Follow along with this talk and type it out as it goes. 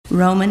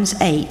Romans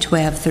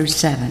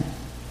 8:12-7.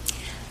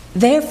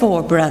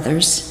 Therefore,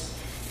 brothers,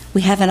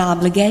 we have an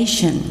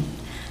obligation,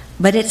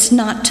 but it's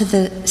not to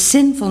the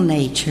sinful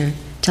nature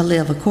to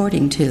live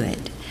according to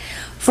it.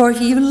 For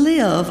if you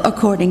live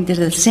according to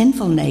the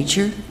sinful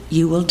nature,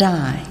 you will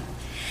die.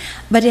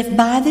 But if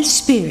by the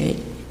Spirit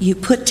you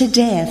put to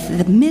death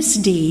the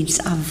misdeeds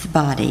of the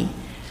body,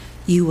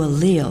 you will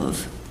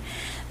live.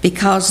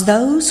 Because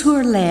those who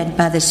are led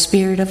by the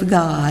Spirit of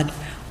God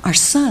are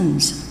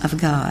sons of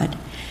God.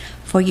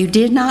 For you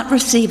did not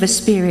receive a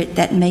spirit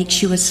that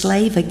makes you a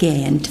slave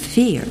again to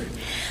fear,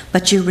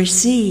 but you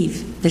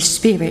received the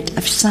spirit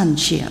of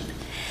sonship.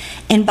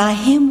 And by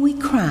him we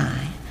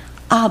cry,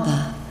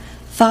 Abba,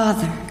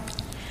 Father.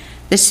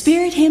 The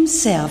Spirit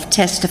himself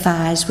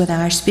testifies with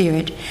our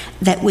spirit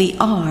that we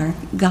are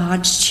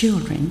God's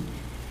children.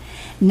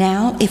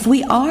 Now, if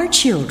we are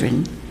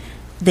children,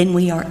 then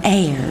we are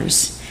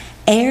heirs,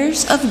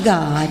 heirs of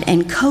God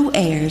and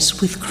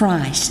co-heirs with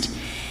Christ,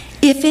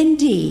 if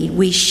indeed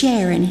we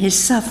share in his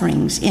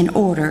sufferings, in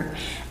order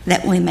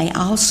that we may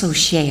also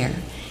share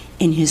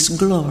in his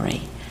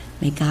glory.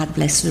 May God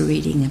bless the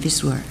reading of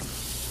his word.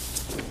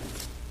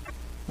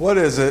 What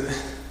is it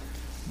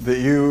that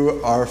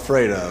you are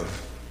afraid of?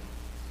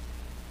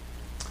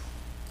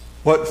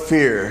 What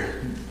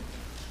fear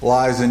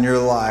lies in your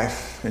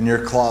life, in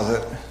your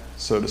closet,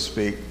 so to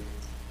speak?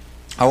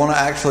 I want to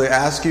actually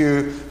ask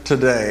you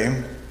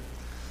today,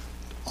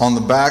 on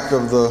the back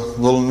of the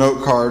little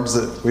note cards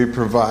that we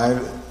provide,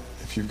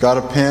 if you've got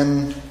a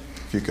pen,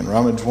 if you can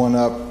rummage one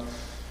up,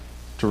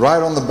 to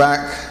write on the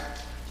back,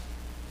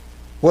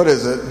 what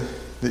is it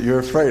that you're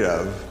afraid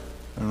of?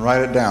 And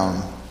write it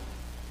down.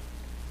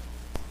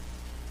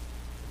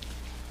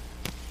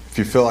 If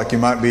you feel like you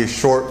might be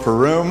short for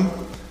room,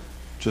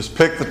 just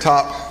pick the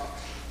top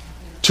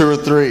 2 or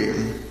 3.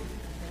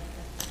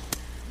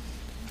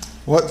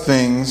 What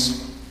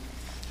things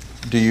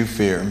do you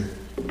fear?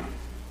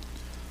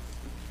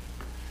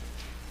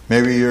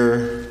 Maybe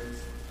you're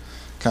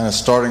kind of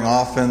starting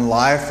off in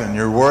life and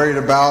you're worried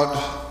about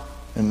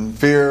and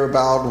fear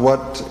about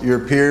what your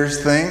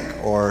peers think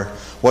or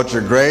what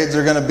your grades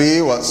are going to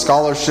be, what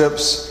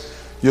scholarships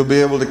you'll be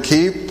able to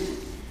keep.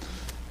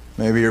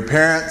 Maybe your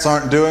parents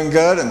aren't doing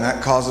good and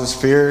that causes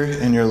fear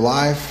in your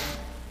life.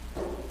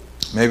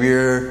 Maybe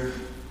you're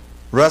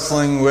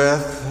wrestling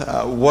with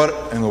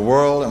what in the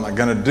world am I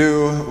going to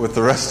do with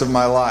the rest of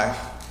my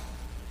life?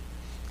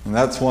 And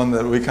that's one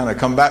that we kind of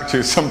come back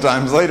to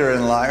sometimes later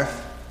in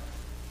life.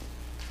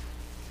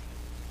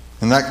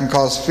 And that can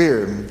cause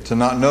fear to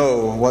not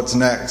know what's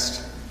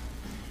next.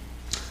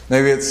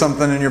 Maybe it's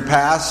something in your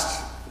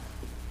past,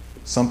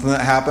 something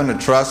that happened, a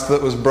trust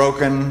that was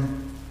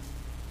broken,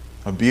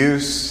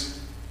 abuse,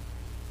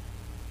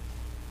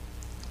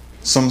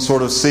 some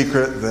sort of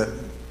secret that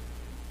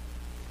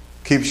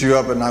keeps you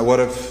up at night. What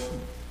if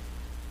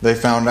they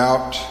found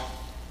out?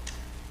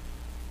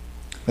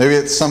 Maybe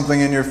it's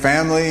something in your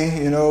family,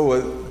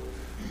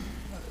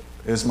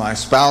 is my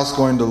spouse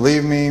going to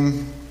leave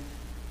me?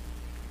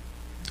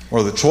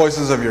 Or the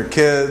choices of your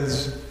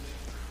kids,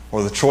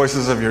 or the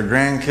choices of your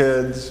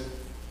grandkids,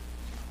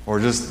 or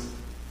just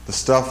the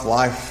stuff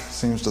life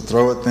seems to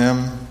throw at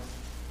them.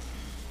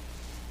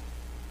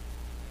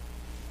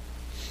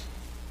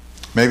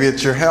 Maybe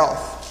it's your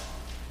health.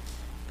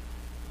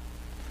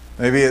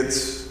 Maybe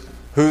it's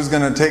who's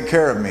going to take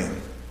care of me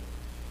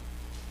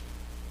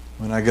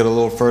when I get a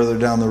little further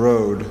down the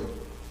road.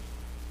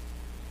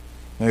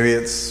 Maybe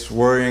it's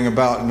worrying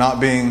about not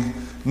being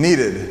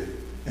needed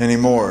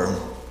anymore,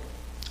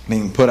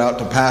 being put out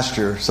to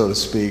pasture, so to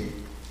speak.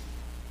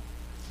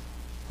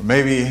 Or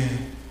maybe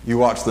you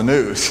watch the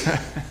news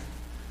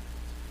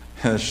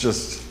and it's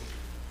just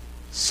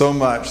so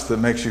much that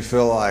makes you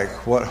feel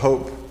like, what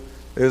hope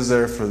is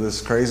there for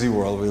this crazy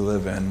world we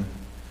live in?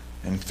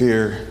 And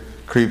fear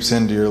creeps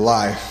into your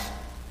life.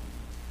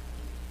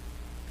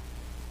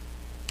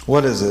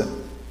 What is it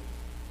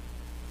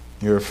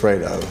you're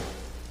afraid of?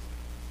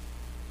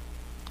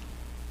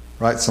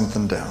 Write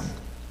something down.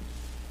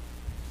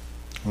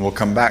 And we'll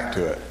come back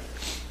to it.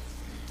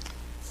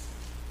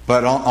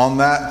 But on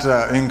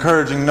that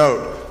encouraging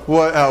note,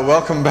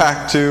 welcome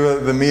back to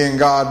the Me and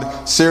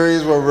God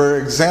series, where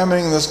we're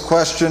examining this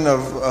question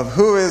of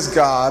who is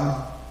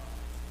God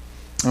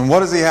and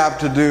what does he have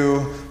to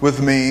do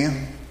with me?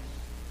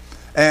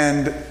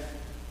 And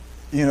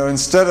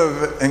instead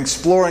of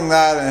exploring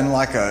that in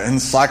like an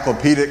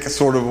encyclopedic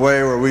sort of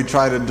way where we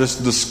try to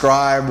just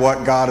describe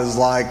what God is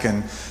like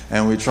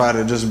and we try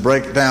to just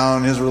break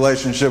down his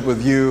relationship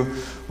with you,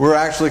 we're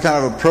actually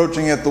kind of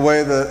approaching it the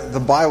way that the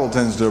Bible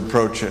tends to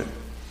approach it.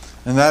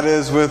 And that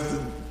is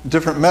with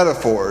different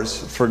metaphors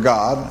for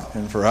God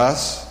and for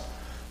us.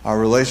 Our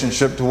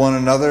relationship to one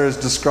another is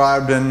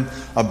described in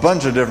a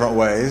bunch of different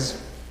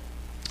ways.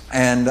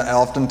 And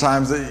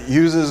oftentimes it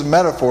uses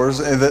metaphors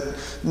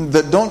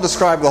that don't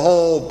describe the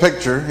whole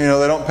picture. They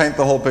don't paint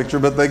the whole picture,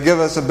 but they give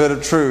us a bit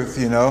of truth,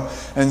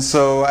 And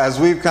so as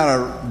we've kind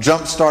of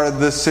jump-started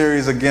this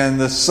series again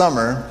this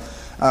summer,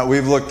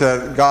 we've looked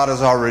at God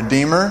as our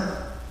Redeemer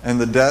and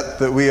the debt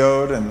that we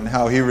owed and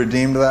how he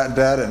redeemed that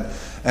debt.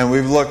 And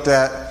we've looked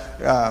at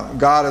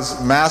God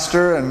as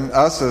master and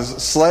us as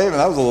slave, and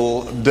that was a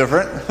little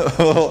different.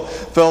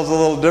 Feels a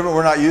little different.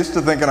 We're not used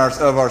to thinking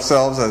of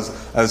ourselves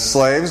as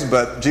slaves,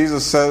 but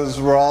Jesus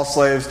says we're all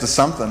slaves to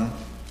something.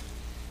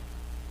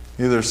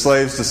 Either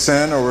slaves to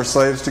sin or we're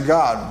slaves to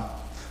God.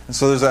 And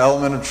so there's an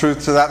element of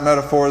truth to that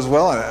metaphor as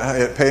well.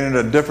 And it painted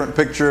a different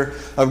picture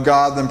of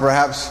God than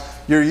perhaps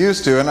you're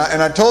used to. And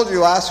I told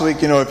you last week,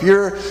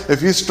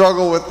 if you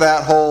struggle with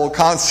that whole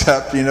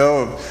concept, and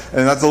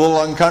that's a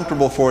little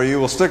uncomfortable for you,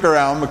 well, stick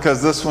around,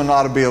 because this one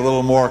ought to be a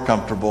little more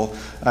comfortable.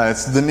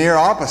 It's the near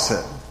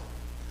opposite.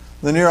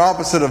 The near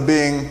opposite of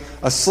being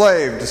a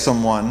slave to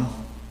someone,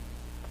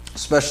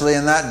 especially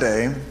in that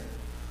day,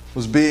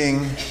 was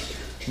being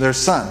their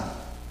son,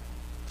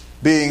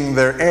 being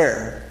their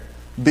heir,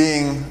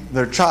 being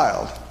their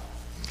child.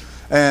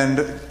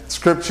 And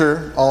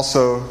Scripture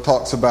also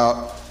talks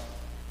about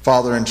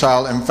father and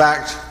child. In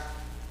fact,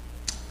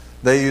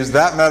 they use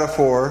that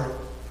metaphor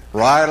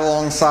right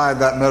alongside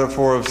that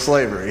metaphor of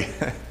slavery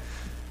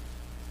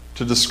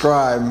to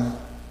describe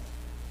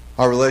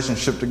our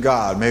relationship to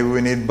God. Maybe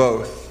we need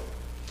both.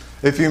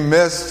 If you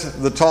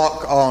missed the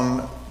talk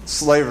on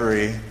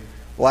slavery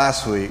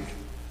last week,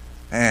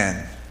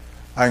 and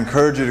I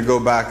encourage you to go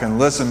back and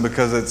listen,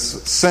 because it's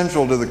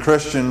central to the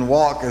Christian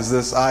walk, is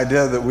this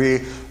idea that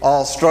we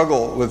all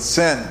struggle with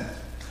sin.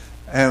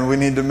 And we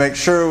need to make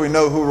sure we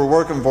know who we're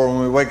working for when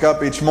we wake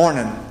up each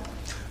morning.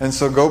 And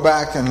so go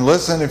back and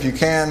listen if you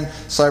can.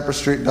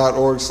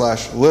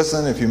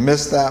 cypressstreet.org/listen if you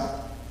missed that.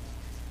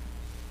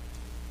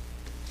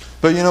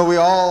 But we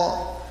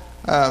all,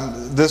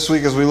 this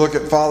week as we look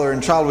at father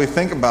and child, we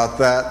think about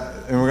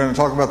that. And we're going to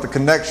talk about the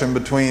connection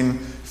between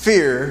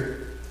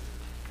fear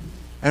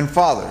and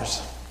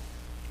fathers.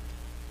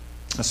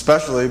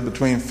 Especially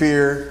between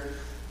fear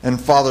and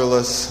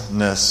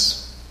fatherlessness.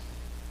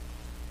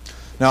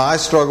 Now, I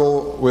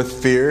struggle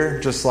with fear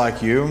just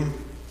like you.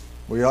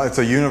 It's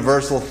a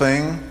universal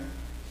thing.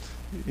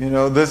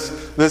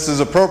 This is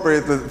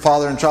appropriate that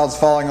father and child's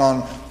falling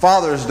on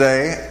Father's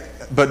Day,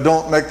 but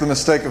don't make the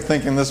mistake of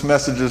thinking this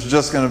message is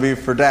just going to be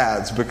for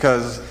dads,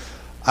 because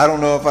I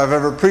don't know if I've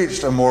ever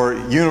preached a more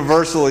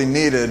universally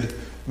needed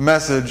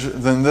message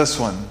than this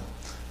one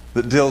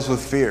that deals with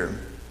fear,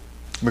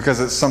 because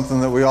it's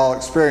something that we all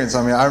experience.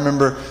 I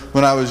remember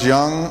when I was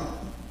young,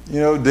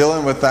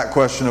 dealing with that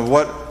question of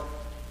what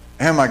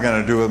am I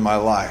going to do with my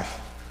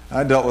life?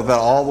 I dealt with that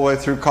all the way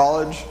through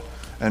college,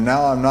 and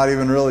now I'm not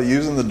even really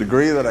using the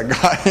degree that I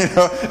got.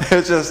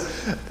 It's just,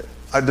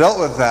 I dealt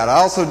with that. I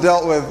also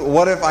dealt with,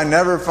 what if I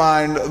never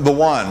find the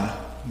one?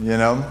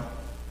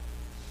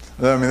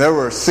 There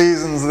were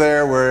seasons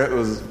there where it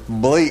was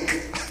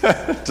bleak,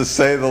 to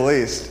say the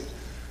least.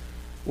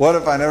 What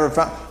if I never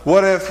found?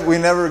 What if we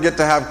never get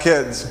to have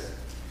kids?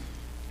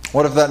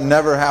 What if that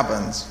never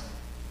happens?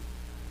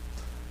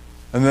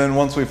 And then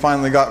once we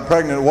finally got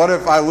pregnant, what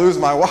if I lose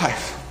my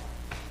wife?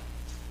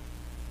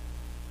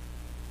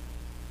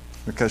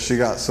 Because she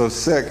got so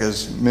sick,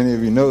 as many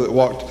of you know that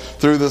walked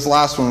through this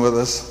last one with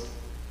us.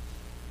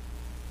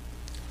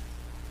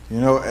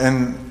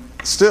 And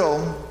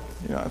still,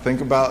 I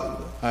think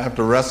about, I have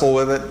to wrestle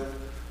with it.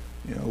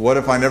 What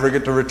if I never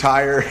get to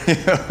retire?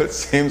 It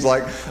seems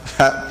like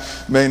that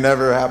may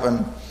never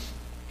happen.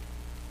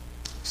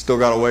 Still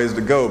got a ways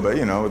to go, but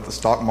with the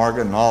stock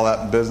market and all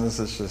that business,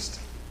 it's just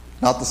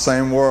not the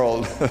same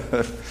world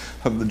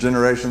of the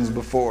generations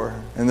before.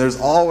 And there's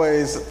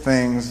always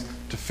things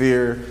to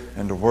fear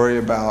and to worry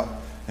about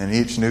in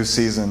each new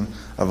season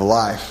of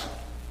life.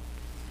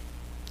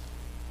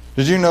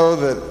 Did you know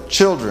that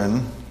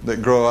children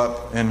that grow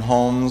up in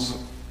homes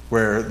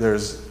where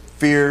there's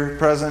fear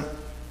present,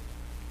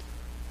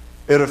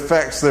 it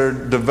affects their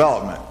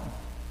development?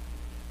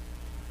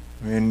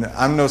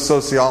 I'm no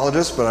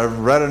sociologist, but I've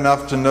read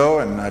enough to know,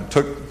 and I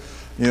took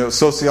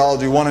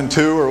Sociology 1 and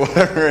 2 or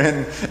whatever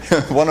in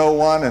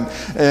 101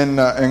 and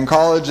in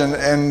college,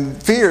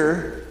 and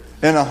fear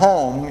in a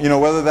home,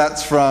 whether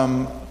that's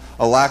from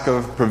a lack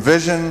of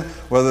provision,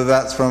 whether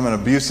that's from an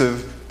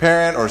abusive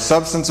parent or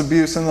substance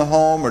abuse in the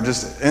home or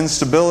just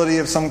instability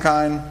of some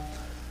kind,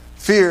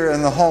 fear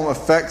in the home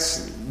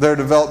affects their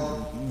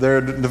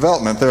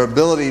development, their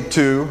ability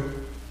to,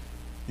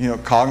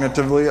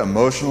 cognitively,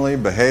 emotionally,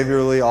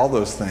 behaviorally, all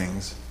those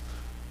things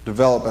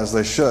develop as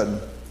they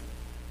should.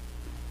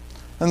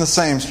 And the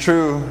same's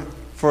true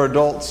for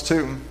adults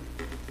too.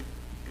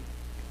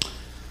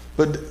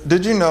 But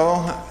did you know,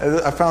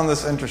 I found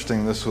this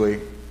interesting this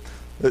week.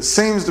 It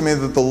seems to me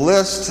that the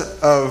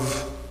list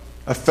of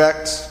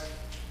effects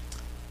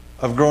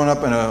of growing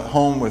up in a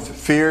home with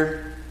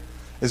fear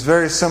is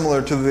very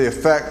similar to the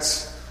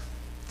effects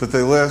that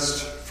they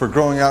list for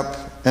growing up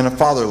in a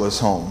fatherless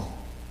home.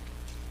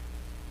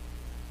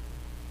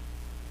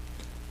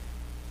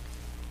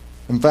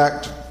 In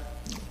fact,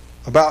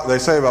 they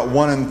say about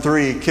 1 in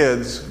 3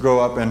 kids grow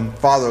up in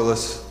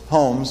fatherless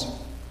homes,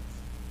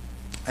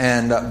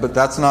 but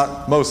that's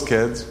not most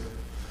kids.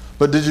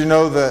 But did you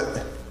know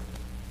that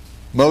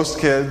most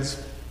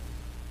kids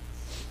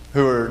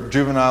who are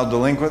juvenile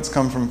delinquents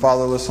come from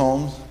fatherless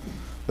homes?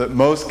 That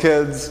most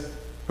kids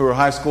who are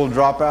high school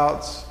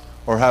dropouts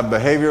or have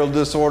behavioral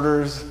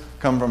disorders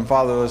come from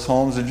fatherless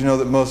homes? Did you know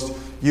that most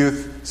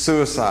youth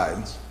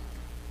suicides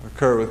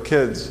occur with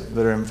kids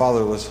that are in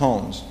fatherless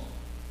homes?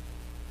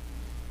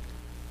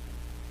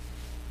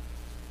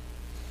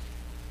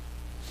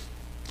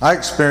 I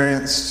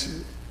experienced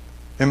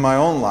in my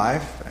own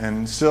life,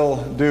 and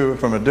still do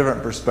from a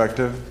different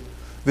perspective,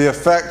 the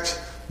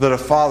effect that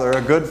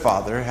a good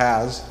father,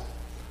 has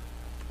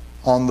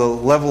on the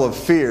level of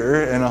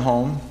fear in a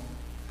home.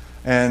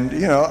 And,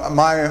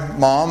 my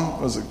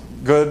mom was a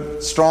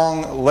good,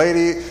 strong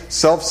lady,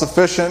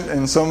 self-sufficient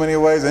in so many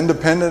ways,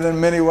 independent in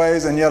many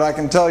ways, and yet I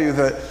can tell you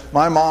that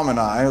my mom and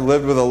I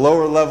lived with a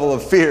lower level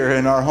of fear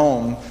in our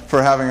home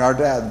for having my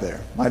dad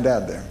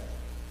there.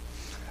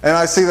 And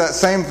I see that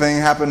same thing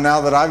happen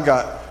now that I've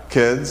got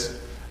kids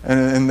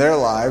and in their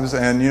lives.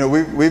 And,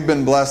 we've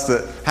been blessed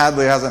that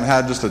Hadley hasn't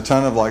had just a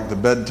ton of like the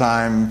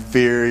bedtime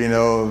fear,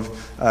 a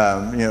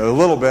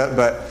little bit.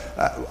 But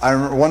I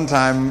remember one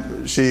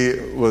time she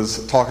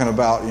was talking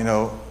about,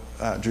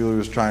 Julie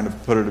was trying to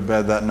put her to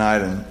bed that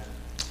night, and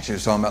she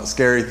was talking about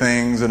scary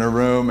things in her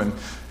room.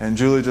 And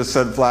Julie just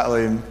said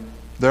flatly,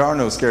 "There are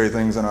no scary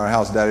things in our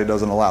house. Daddy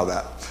doesn't allow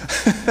that."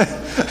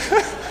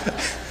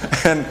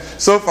 And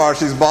so far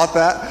she's bought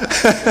that.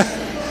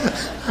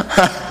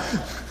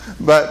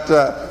 But,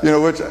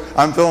 which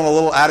I'm feeling a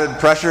little added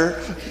pressure,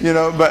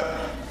 but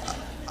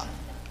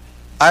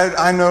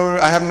I know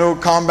I have no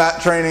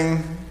combat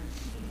training.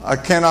 I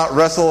cannot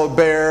wrestle a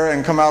bear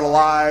and come out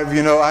alive.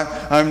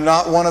 I'm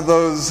not one of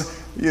those,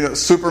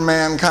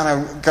 Superman kind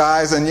of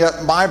guys, and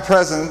yet my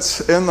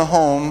presence in the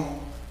home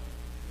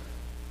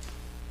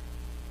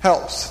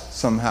helps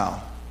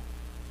somehow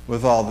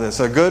with all this.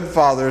 A good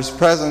father's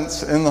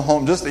presence in the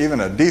home, just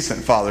even a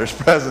decent father's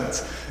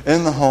presence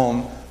in the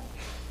home,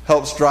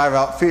 helps drive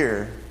out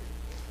fear.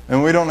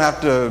 And we don't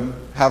have to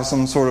have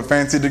some sort of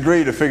fancy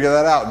degree to figure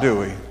that out, do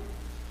we?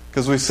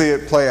 Because we see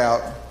it play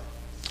out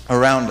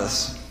around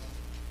us.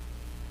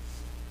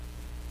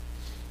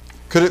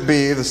 Could it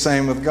be the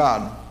same with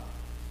God?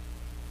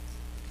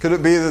 Could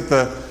it be that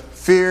the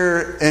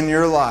fear in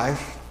your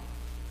life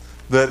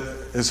that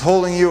is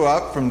holding you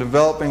up from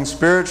developing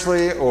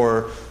spiritually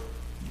or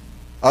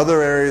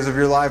other areas of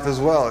your life as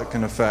well it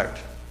can affect?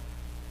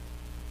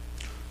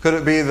 Could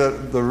it be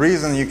that the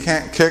reason you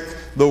can't kick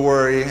the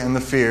worry and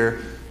the fear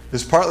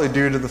is partly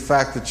due to the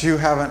fact that you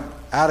haven't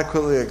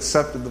adequately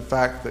accepted the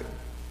fact that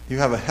you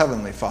have a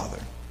heavenly Father?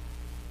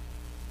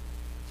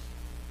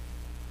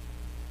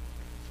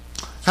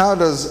 How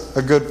does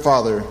a good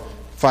father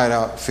fight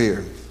out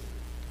fear?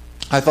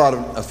 I thought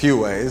of a few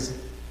ways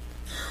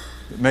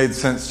that made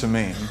sense to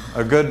me.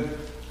 A good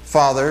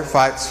father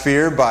fights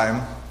fear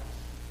by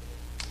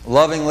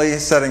lovingly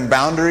setting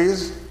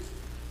boundaries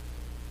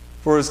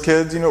for his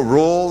kids,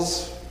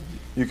 rules.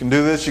 You can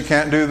do this, you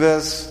can't do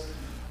this.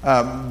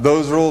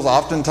 Those rules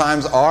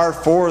oftentimes are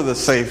for the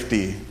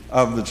safety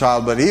of the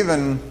child, but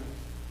even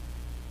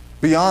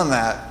beyond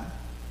that,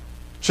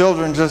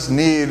 children just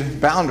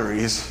need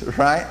boundaries,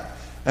 right?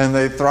 And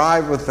they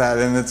thrive with that,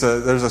 and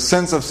there's a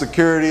sense of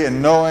security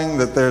in knowing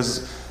that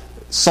there's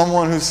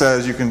someone who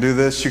says you can do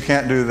this, you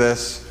can't do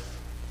this.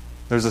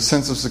 There's a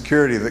sense of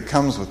security that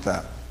comes with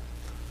that.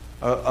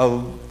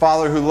 A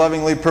father who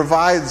lovingly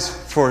provides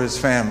for his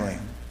family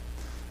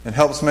and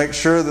helps make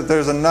sure that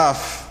there's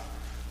enough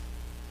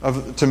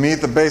to meet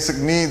the basic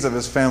needs of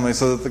his family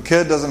so that the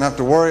kid doesn't have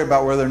to worry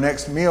about where their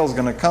next meal is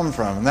going to come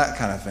from and that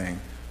kind of thing.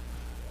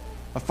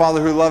 A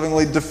father who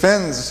lovingly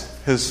defends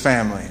his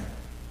family.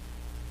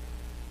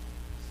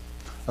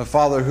 A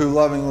father who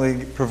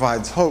lovingly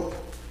provides hope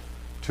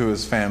to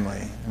his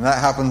family. And that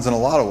happens in a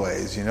lot of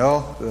ways,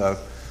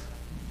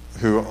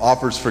 who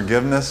offers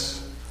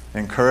forgiveness,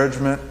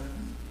 encouragement,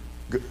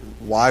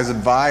 wise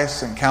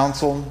advice and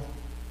counsel.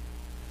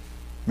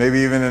 Maybe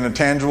even in a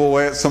tangible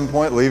way at some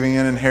point, leaving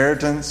an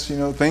inheritance,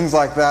 things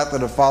like that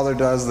a father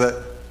does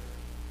that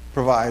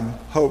provide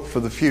hope for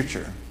the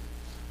future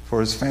for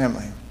his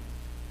family.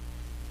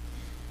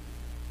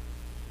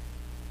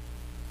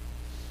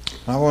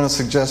 I want to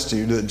suggest to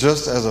you that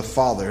just as a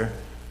father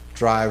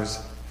drives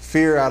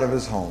fear out of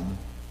his home,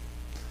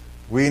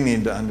 we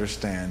need to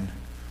understand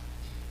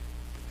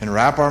and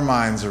wrap our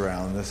minds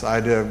around this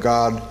idea of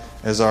God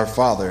as our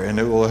Father, and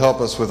it will help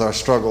us with our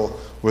struggle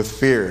with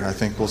fear. I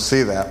think we'll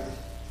see that.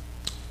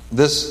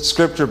 This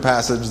scripture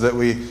passage that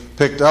we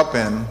picked up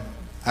in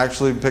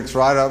actually picks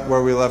right up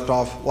where we left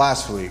off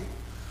last week,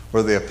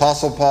 where the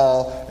Apostle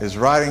Paul is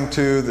writing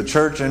to the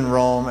church in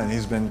Rome, and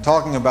he's been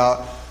talking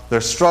about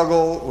their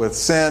struggle with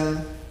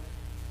sin.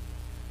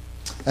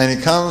 And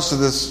he comes to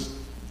this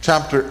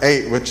chapter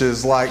 8, which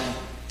is like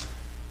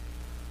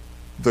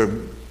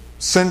the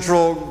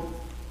central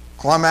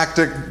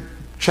climactic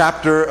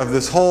chapter of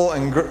this whole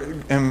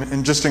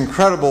and just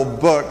incredible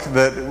book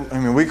that,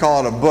 we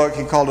call it a book,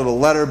 he called it a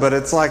letter, but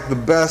it's like the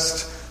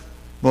best,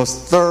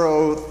 most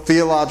thorough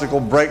theological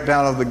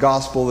breakdown of the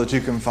gospel that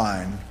you can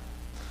find.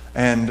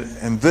 And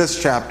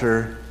this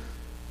chapter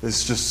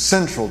is just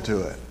central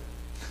to it.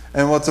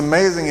 And what's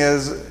amazing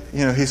is,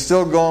 he's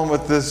still going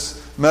with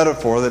this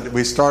metaphor that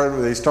they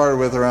started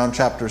with around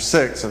chapter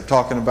 6 of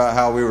talking about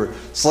how we were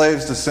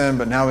slaves to sin,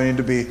 but now we need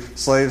to be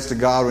slaves to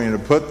God. We need to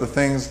put the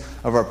things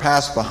of our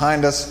past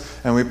behind us.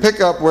 And we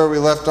pick up where we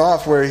left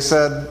off, where he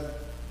said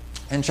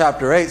in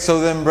chapter 8, "So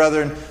then,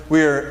 brethren,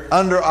 we are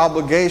under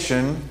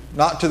obligation,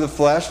 not to the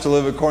flesh, to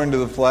live according to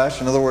the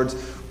flesh." In other words,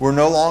 we're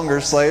no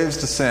longer slaves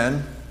to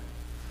sin.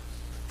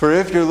 "For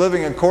if you're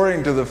living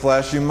according to the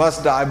flesh, you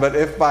must die. But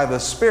if by the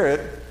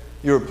Spirit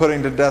you are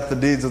putting to death the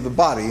deeds of the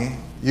body,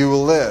 you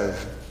will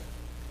live."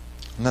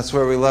 And that's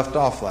where we left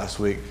off last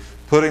week.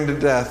 Putting to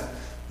death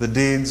the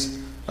deeds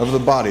of the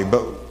body.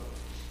 But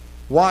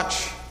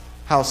watch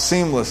how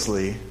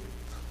seamlessly,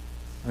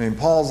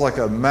 Paul's like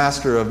a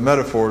master of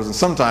metaphors, and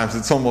sometimes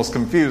it's almost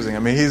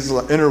confusing. He's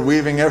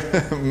interweaving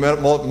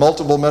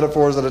multiple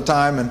metaphors at a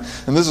time,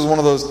 and this is one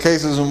of those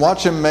cases. And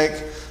watch him make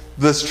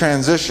this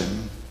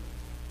transition.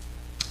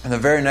 In the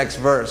very next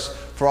verse,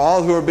 "For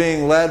all who are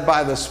being led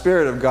by the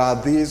Spirit of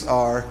God, these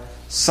are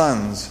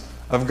sons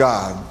of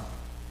God."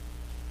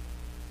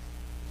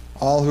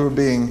 All who are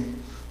being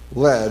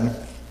led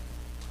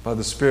by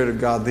the Spirit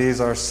of God,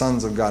 these are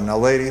sons of God. Now,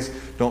 ladies,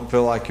 don't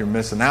feel like you're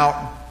missing out,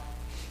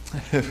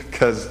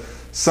 because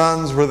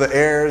sons were the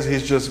heirs.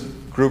 He's just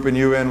grouping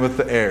you in with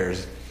the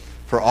heirs.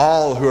 For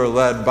all who are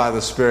led by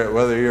the Spirit,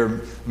 whether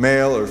you're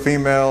male or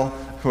female,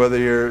 whether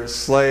you're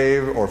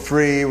slave or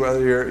free,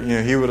 whether you're,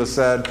 he would have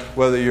said,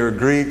 whether you're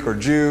Greek or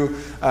Jew,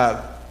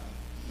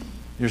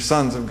 you're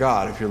sons of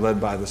God if you're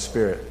led by the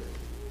Spirit.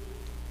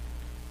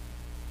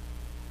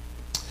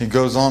 He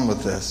goes on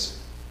with this.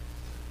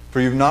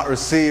 "For you've not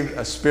received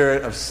a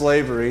spirit of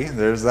slavery,"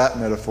 there's that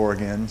metaphor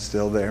again,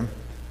 still there,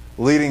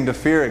 "leading to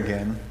fear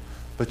again,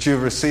 but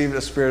you've received a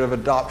spirit of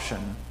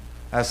adoption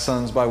as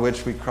sons, by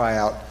which we cry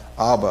out,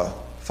 Abba,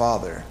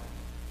 Father."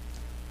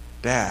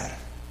 Dad.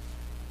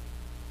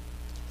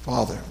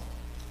 Father.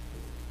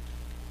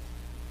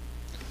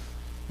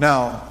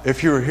 Now,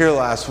 if you were here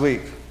last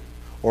week,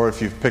 or if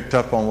you've picked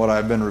up on what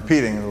I've been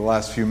repeating in the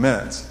last few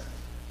minutes,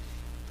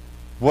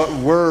 what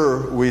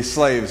were we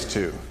slaves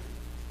to?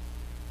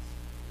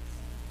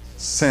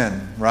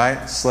 Sin,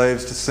 right?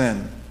 Slaves to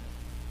sin.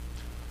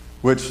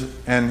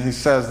 And he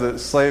says that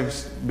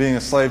being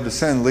a slave to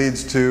sin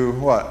leads to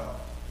what?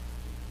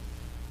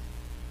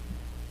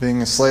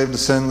 Being a slave to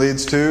sin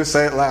leads to,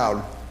 say it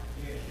loud,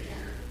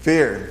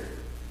 fear.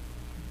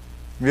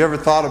 Have you ever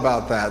thought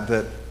about that?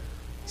 That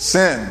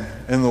sin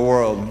in the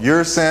world,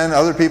 your sin,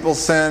 other people's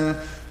sin,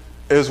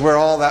 is where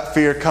all that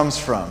fear comes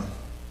from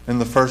in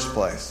the first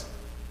place.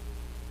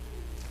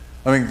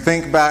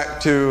 Think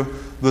back to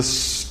the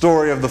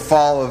story of the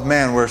fall of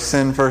man, where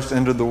sin first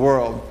entered the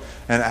world.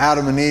 And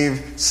Adam and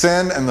Eve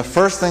sinned, and the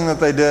first thing that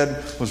they did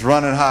was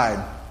run and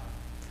hide.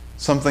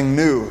 Something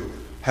new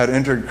had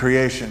entered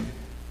creation.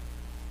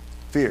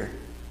 Fear.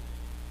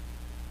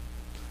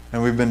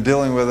 And we've been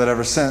dealing with it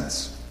ever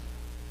since.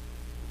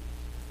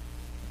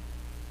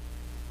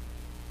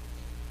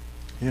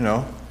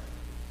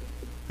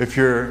 If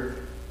you're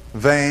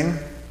vain,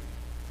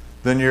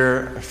 then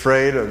you're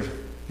afraid of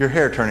your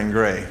hair turning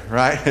gray,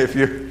 right? If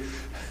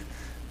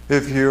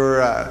you're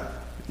a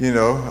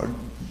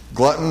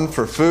glutton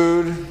for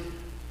food,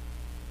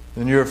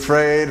 then you're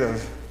afraid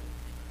of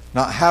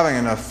not having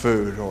enough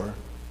food, or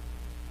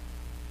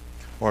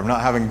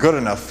not having good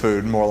enough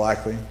food, more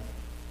likely.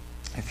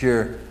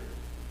 The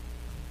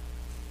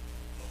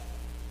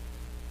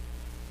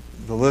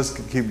list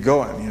could keep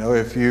going.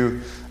 If you're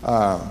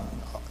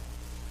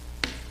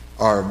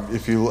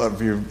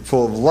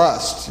full of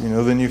lust,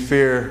 then you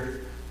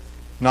fear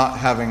not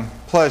having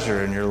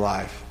pleasure in your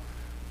life.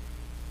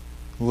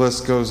 The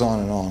list goes on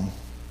and on.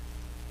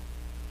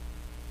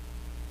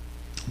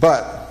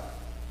 But,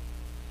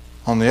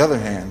 on the other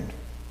hand,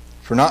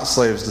 if we're not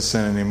slaves to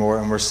sin anymore,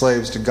 and we're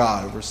slaves to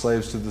God, we're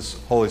slaves to the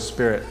Holy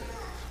Spirit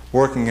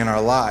working in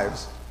our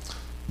lives,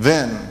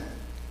 then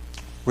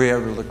we're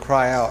able to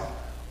cry out,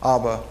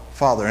 Abba,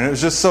 Father. And it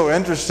was just so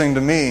interesting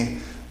to me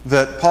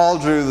that Paul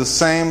drew the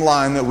same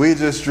line that we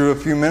just drew a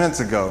few minutes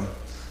ago,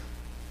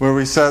 where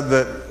we said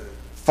that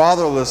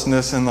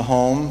fatherlessness in the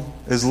home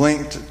is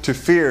linked to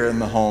fear in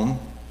the home.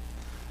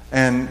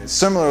 And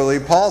similarly,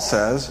 Paul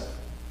says,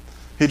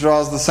 he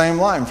draws the same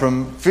line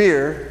from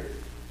fear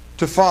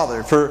to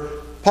father. For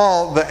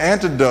Paul, the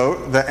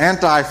antidote, the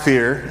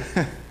anti-fear,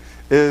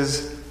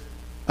 is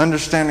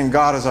understanding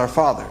God as our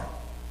Father.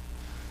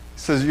 He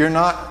says, you're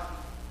not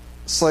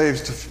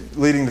slaves to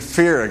leading to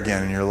fear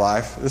again in your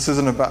life. This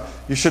isn't about,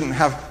 you shouldn't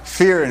have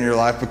fear in your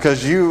life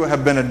because you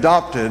have been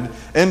adopted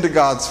into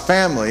God's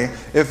family.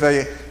 If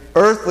a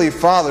earthly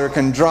father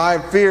can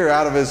drive fear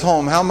out of his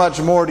home, how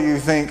much more do you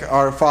think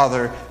our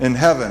Father in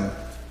heaven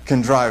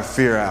can drive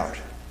fear out?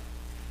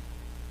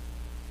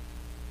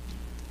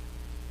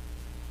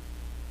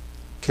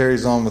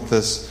 Carries on with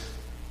this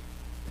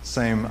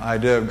same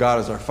idea of God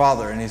as our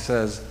Father, and he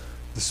says,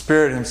 the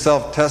Spirit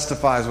himself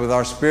testifies with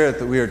our spirit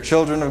that we are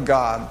children of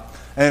God,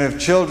 and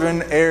if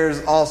children,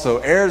 heirs also,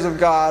 heirs of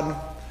God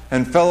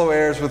and fellow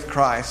heirs with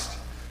Christ,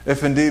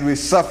 if indeed we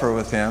suffer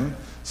with him,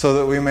 so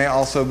that we may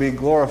also be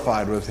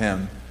glorified with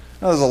him.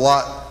 Now, there's a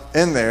lot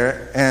in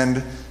there,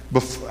 and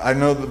I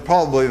know that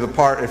probably the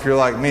part, if you're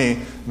like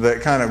me,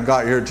 that kind of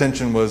got your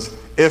attention was,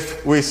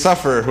 if we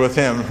suffer with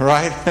him,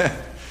 right?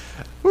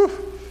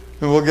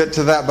 And we'll get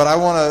to that, but I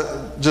want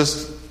to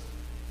just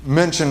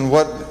mention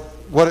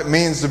what it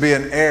means to be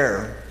an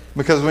heir.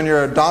 Because when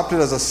you're adopted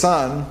as a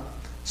son,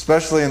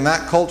 especially in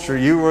that culture,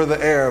 you were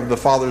the heir of the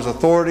father's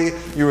authority,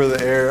 you were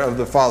the heir of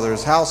the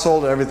father's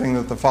household, everything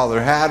that the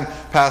father had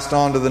passed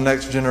on to the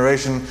next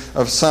generation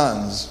of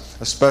sons,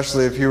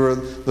 especially if you were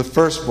the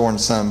firstborn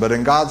son. But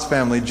in God's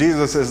family,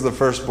 Jesus is the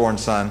firstborn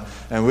son,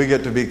 and we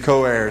get to be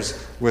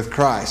co-heirs with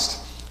Christ.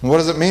 And what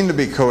does it mean to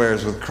be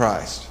co-heirs with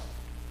Christ?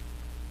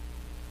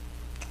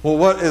 Well,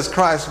 what is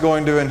Christ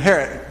going to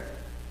inherit?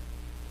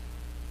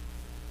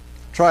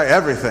 Try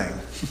everything.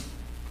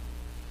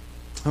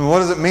 And what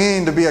does it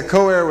mean to be a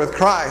co-heir with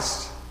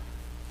Christ?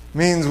 It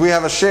means we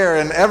have a share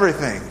in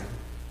everything.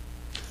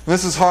 And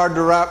this is hard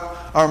to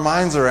wrap our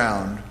minds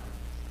around.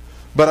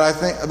 But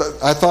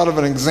I thought of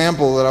an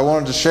example that I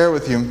wanted to share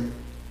with you.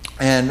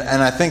 And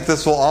I think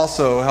this will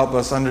also help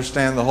us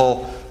understand the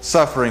whole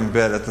suffering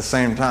bit at the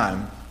same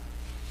time.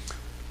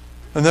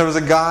 And there was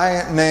a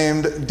guy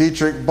named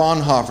Dietrich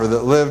Bonhoeffer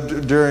that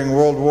lived during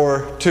World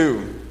War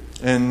II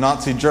in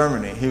Nazi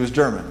Germany. He was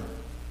German.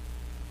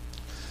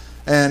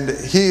 And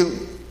he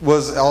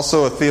was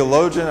also a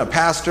theologian, a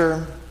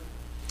pastor.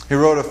 He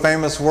wrote a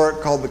famous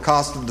work called The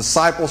Cost of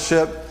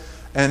Discipleship.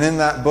 And in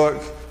that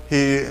book,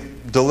 he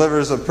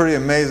delivers a pretty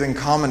amazing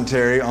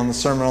commentary on the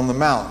Sermon on the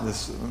Mount,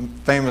 this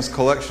famous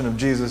collection of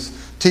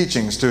Jesus'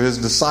 teachings to his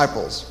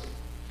disciples.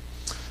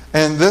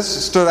 And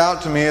this stood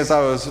out to me as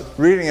I was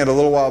reading it a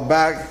little while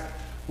back,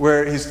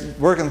 where he's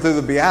working through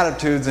the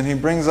Beatitudes, and he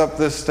brings up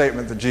this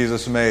statement that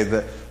Jesus made,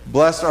 that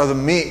blessed are the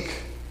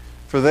meek,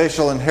 for they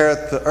shall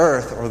inherit the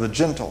earth, or the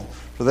gentle,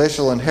 for they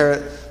shall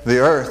inherit the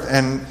earth.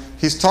 And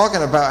he's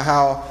talking about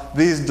how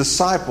these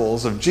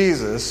disciples of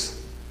Jesus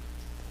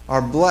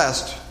are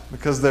blessed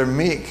because they're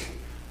meek.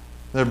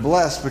 They're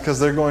blessed because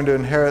they're going to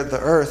inherit the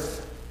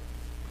earth.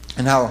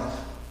 And how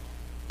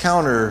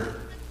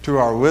counter to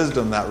our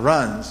wisdom that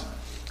runs.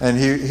 And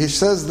he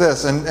says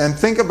this, and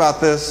think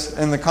about this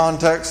in the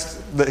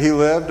context that he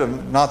lived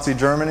of Nazi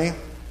Germany.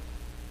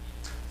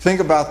 Think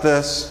about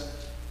this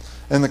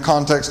in the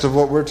context of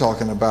what we're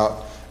talking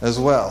about as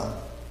well.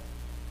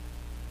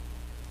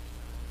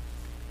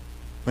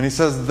 When he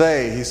says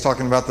they, he's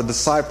talking about the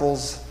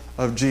disciples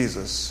of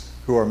Jesus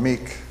who are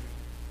meek.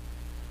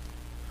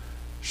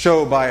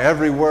 Show by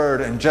every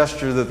word and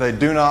gesture that they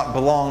do not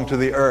belong to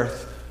the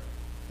earth.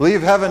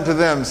 Leave heaven to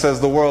them,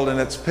 says the world in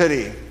its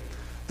pity.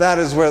 That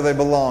is where they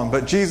belong.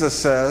 But Jesus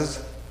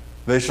says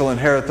they shall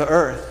inherit the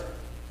earth.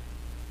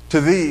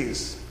 To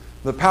these,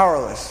 the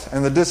powerless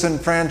and the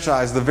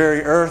disenfranchised, the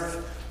very earth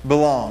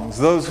belongs.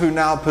 Those who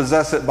now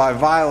possess it by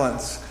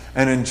violence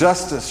and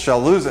injustice shall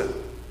lose it.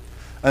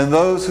 And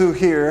those who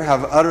here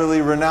have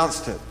utterly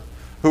renounced it,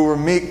 who were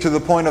meek to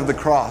the point of the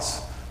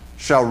cross,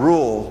 shall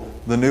rule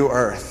the new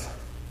earth.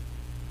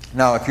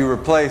 Now, if you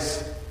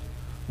replace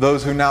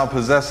those who now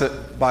possess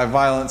it by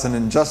violence and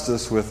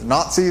injustice with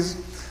Nazis,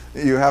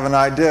 you have an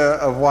idea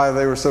of why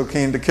they were so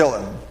keen to kill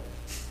him.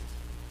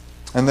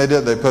 And they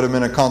did. They put him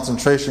in a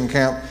concentration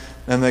camp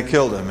and they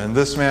killed him. And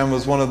this man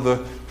was one of the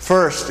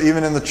first,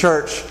 even in the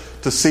church,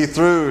 to see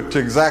through to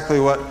exactly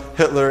what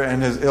Hitler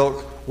and his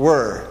ilk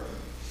were.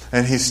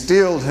 And he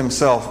steeled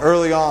himself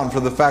early on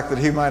for the fact that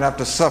he might have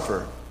to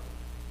suffer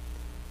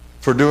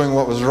for doing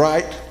what was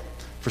right,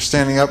 for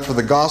standing up for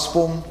the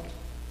gospel,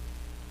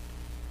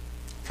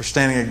 for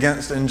standing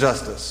against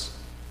injustice.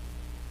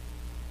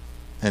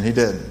 And he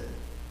did.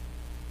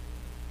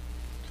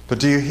 But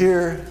do you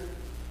hear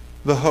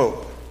the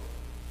hope?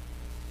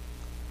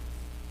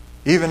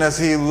 Even as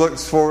he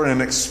looks forward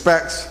and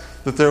expects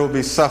that there will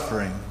be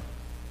suffering.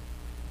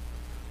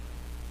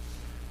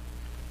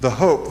 The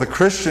hope, the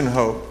Christian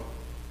hope,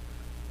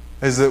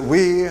 is that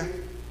we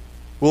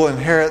will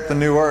inherit the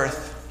new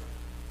earth.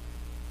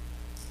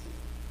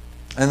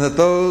 And that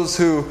those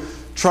who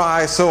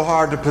try so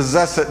hard to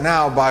possess it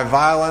now by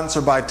violence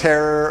or by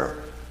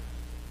terror,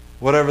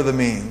 whatever the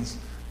means,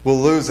 will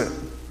lose it.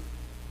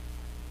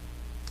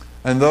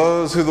 And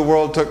those who the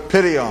world took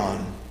pity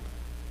on,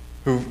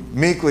 who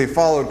meekly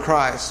followed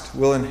Christ,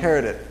 will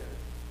inherit it.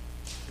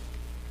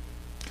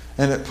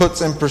 And it puts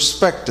in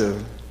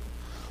perspective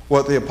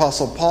what the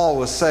Apostle Paul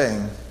was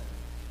saying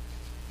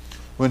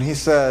when he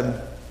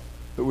said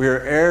that we are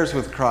heirs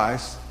with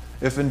Christ,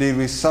 if indeed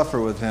we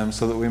suffer with him,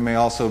 so that we may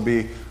also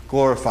be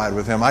glorified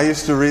with him. I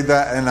used to read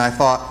that and I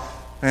thought,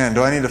 man,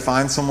 do I need to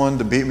find someone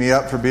to beat me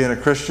up for being a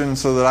Christian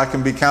so that I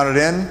can be counted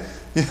in?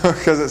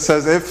 Because it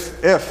says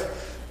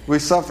if we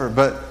suffer.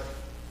 But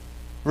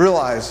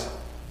realize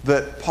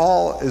that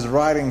Paul is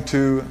writing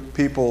to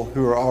people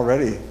who are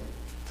already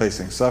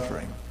facing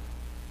suffering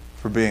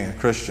for being a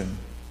Christian.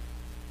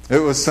 It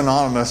was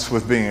synonymous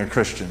with being a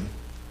Christian.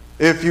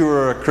 If you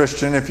were a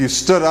Christian, if you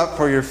stood up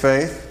for your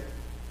faith,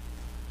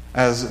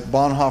 as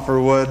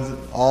Bonhoeffer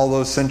would all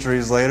those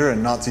centuries later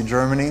in Nazi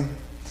Germany,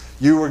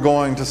 you were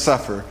going to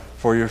suffer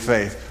for your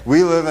faith.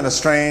 We live in a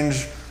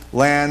strange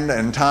land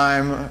and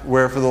time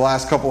where for the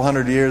last couple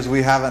hundred years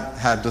we haven't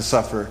had to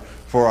suffer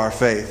for our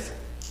faith.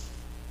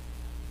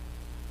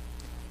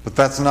 But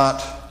that's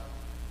not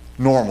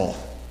normal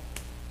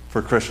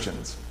for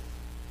Christians.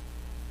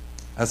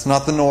 That's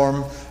not the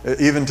norm,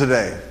 even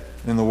today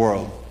in the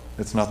world.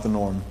 It's not the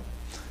norm.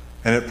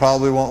 And it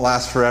probably won't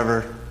last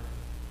forever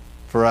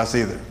for us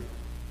either.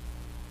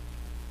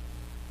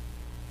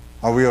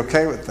 Are we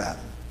okay with that?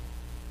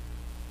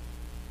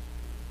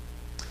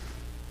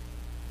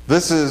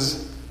 This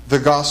is the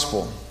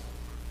gospel.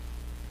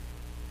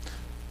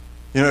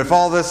 You know, if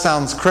all this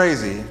sounds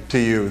crazy to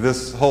you,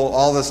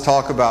 all this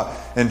talk about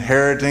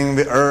inheriting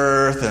the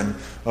earth and,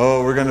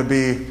 we're going to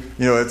be,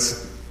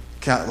 let's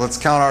count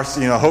our,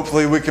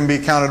 hopefully we can be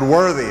counted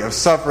worthy of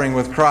suffering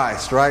with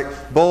Christ, right?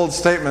 Bold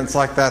statements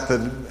like that,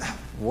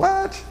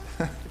 what?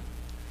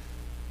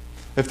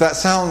 If that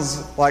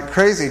sounds like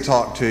crazy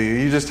talk to you,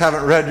 you just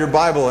haven't read your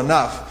Bible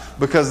enough,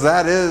 because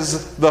that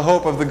is the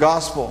hope of the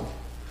gospel.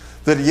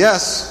 That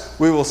yes,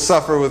 we will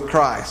suffer with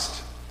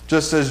Christ.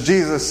 Just as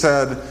Jesus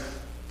said,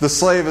 the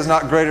slave is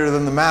not greater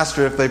than the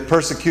master. If they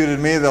persecuted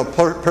me, they'll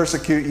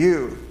persecute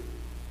you.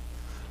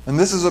 And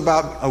this is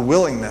about a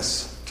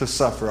willingness to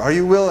suffer. Are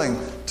you willing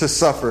to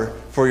suffer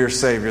for your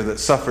Savior that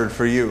suffered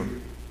for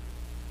you?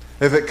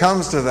 If it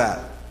comes to that,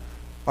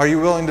 are you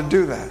willing to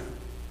do that?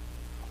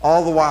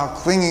 All the while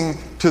clinging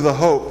to the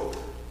hope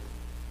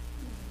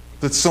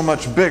that's so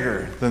much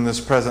bigger than this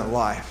present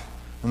life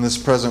and this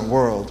present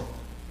world.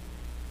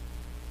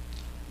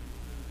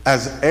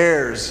 As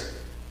heirs,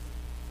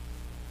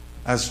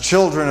 as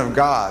children of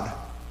God,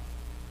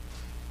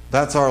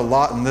 that's our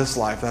lot in this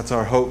life. That's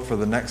our hope for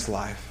the next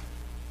life.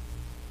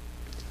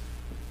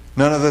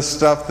 None of this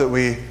stuff that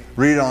we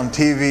read on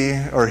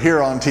TV, or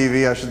hear on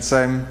TV, I should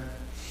say,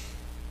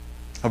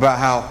 about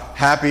how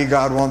happy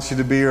God wants you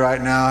to be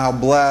right now, how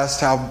blessed,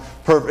 how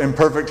in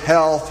perfect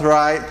health,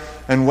 right,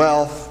 and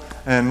wealth,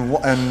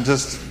 and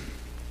just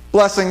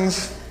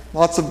blessings,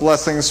 lots of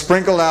blessings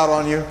sprinkled out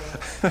on you.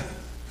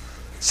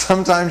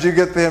 Sometimes you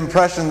get the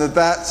impression that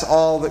that's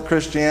all that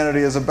Christianity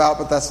is about,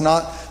 but that's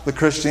not the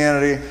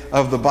Christianity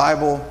of the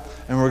Bible.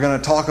 And we're going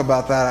to talk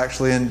about that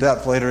actually in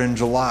depth later in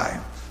July,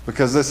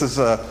 because this is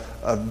a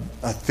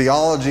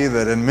theology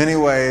that in many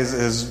ways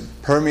is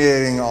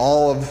permeating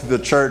all of the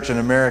church in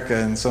America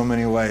in so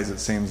many ways, it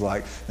seems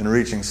like, and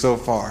reaching so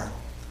far.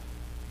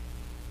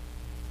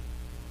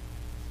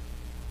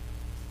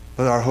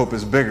 But our hope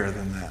is bigger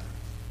than that.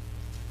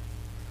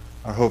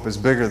 Our hope is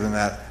bigger than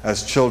that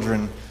as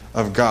children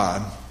of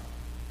God.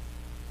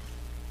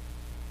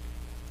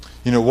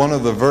 You know, one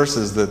of the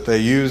verses that they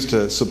use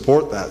to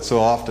support that so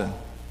often,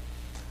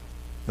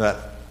 that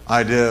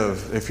idea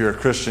of if you're a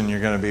Christian, you're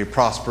going to be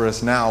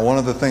prosperous now. One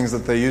of the things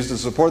that they use to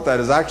support that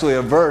is actually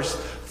a verse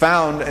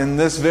found in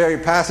this very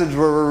passage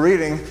where we're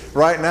reading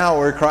right now,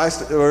 where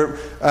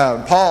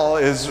Paul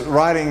is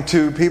writing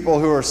to people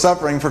who are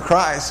suffering for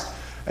Christ.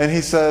 And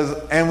he says,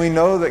 and we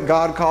know that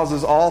God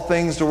causes all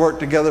things to work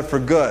together for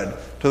good.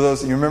 To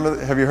those, you remember,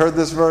 have you heard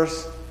this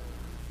verse?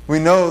 We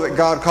know that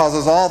God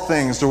causes all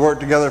things to work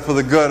together for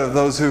the good of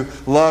those who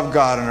love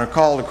God and are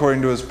called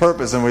according to His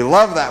purpose. And we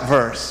love that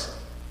verse.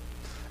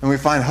 And we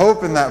find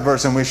hope in that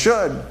verse, and we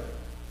should.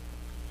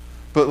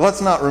 But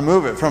let's not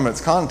remove it from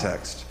its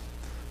context.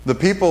 The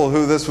people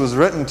who this was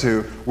written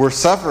to were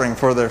suffering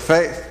for their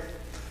faith.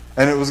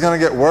 And it was going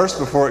to get worse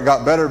before it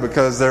got better,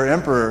 because their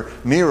emperor,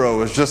 Nero,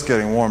 was just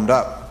getting warmed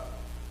up.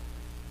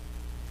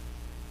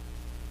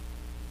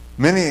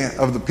 Many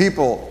of the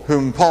people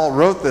whom Paul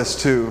wrote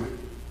this to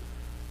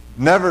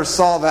never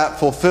saw that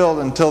fulfilled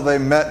until they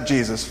met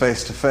Jesus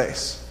face to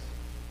face,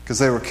 because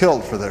they were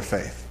killed for their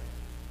faith.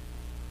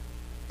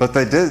 But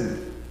they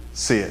did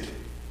see it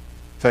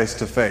face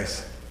to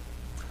face.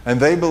 And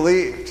they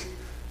believed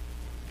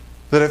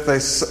that if they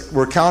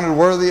were counted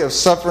worthy of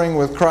suffering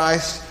with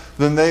Christ,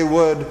 then they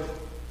would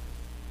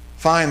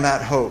find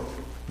that hope.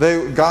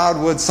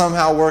 God would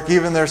somehow work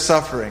even their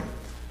suffering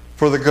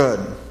for the good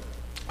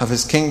of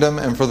His kingdom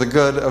and for the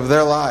good of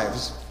their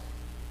lives.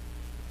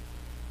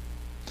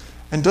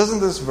 And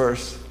doesn't this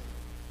verse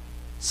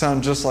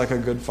sound just like a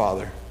good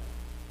father?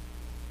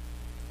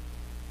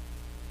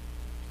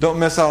 Don't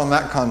miss out on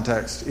that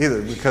context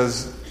either,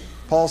 because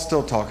Paul's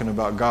still talking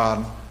about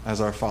God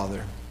as our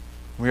Father.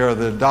 We are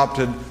the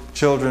adopted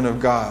children of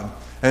God.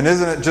 And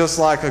isn't it just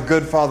like a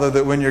good father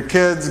that when your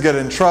kids get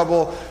in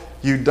trouble,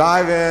 you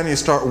dive in, you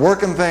start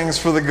working things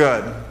for the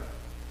good?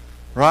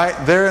 Right?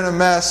 They're in a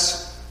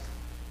mess,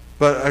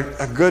 but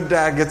a good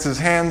dad gets his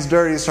hands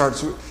dirty,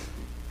 starts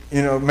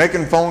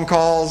making phone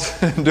calls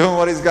and doing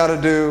what he's got to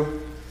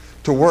do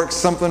to work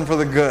something for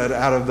the good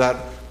out of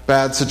that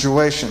bad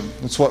situation.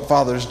 It's what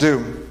fathers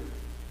do.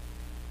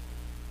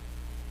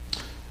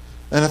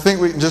 And I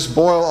think we can just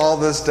boil all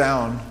this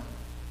down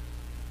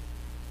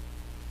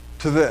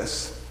to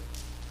this: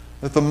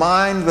 that the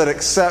mind that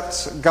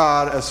accepts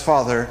God as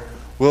Father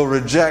will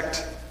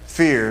reject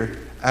fear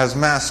as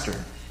master.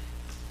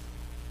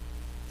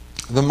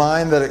 The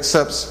mind that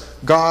accepts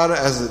God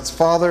as its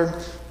Father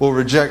will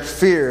reject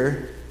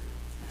fear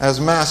as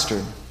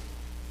master.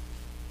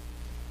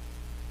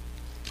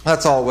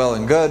 That's all well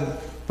and good,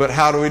 but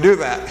how do we do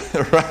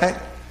that, right?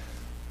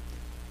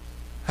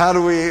 How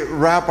do we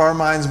wrap our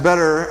minds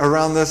better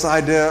around this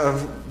idea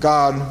of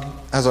God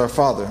as our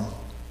Father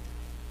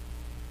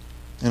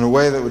in a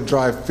way that would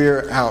drive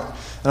fear out?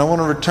 And I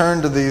want to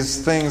return to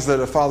these things that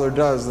a father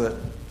does that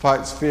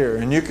fights fear.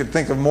 And you could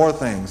think of more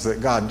things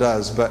that God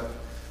does, but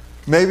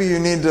maybe you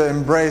need to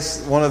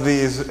embrace one of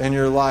these in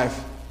your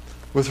life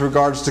with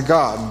regards to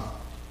God.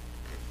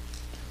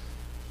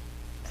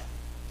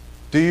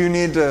 Do you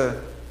need to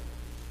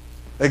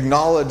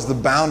acknowledge the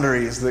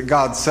boundaries that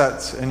God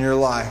sets in your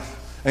life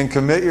and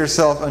commit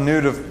yourself anew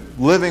to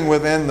living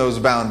within those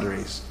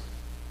boundaries?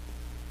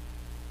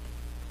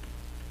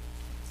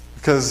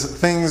 Because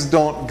things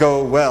don't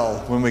go well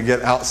when we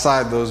get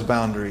outside those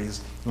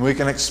boundaries. And we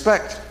can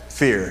expect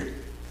fear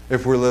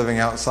if we're living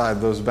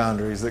outside those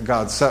boundaries that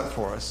God set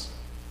for us.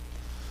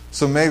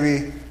 So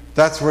maybe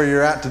that's where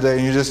you're at today,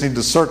 and you just need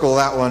to circle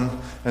that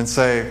one and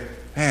say,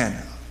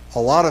 man, a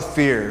lot of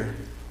fear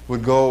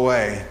would go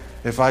away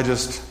if I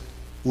just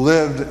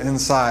lived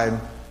inside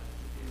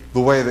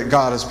the way that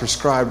God has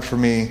prescribed for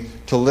me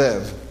to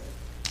live.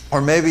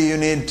 Or maybe you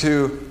need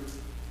to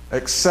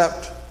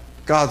accept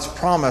God's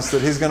promise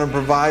that He's going to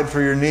provide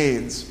for your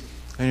needs.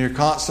 And you're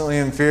constantly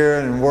in fear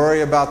and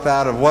worry about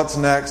that, of what's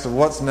next,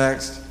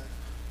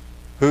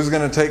 Who's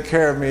going to take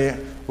care of me?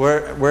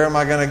 Where am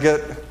I going to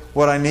get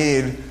what I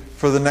need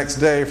for the next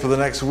day, for the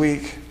next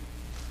week?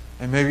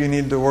 And maybe you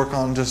need to work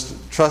on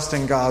just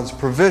trusting God's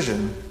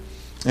provision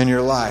in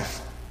your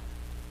life.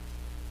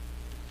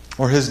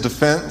 Or His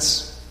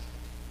defense.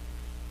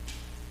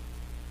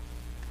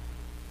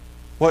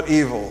 What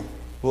evil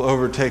will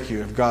overtake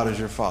you if God is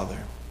your Father?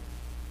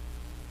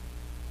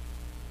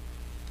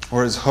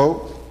 Or His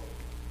hope,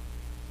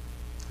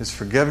 His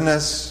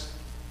forgiveness,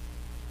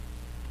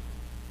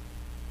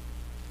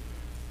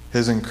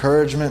 His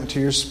encouragement to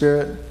your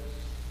spirit,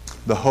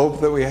 the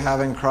hope that we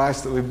have in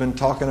Christ that we've been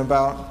talking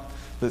about,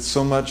 that's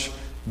so much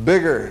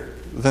bigger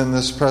than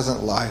this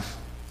present life.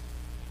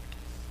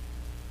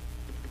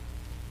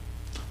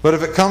 But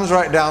if it comes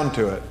right down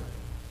to it,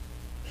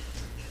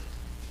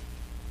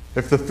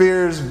 if the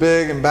fear is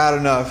big and bad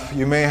enough,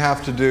 you may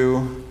have to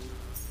do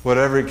what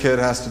every kid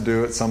has to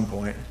do at some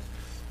point.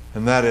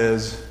 And that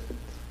is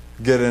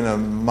get in a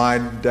my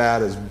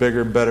dad is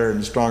bigger, better,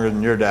 and stronger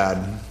than your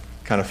dad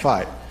kind of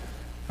fight.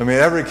 I mean,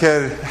 every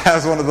kid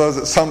has one of those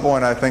at some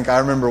point, I think. I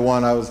remember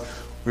one,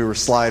 we were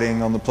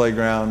sliding on the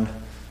playground.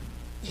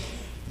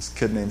 This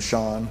kid named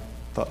Sean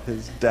thought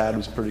his dad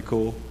was pretty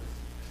cool.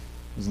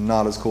 He was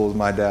not as cool as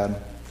my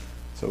dad.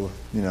 So,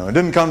 it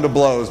didn't come to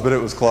blows, but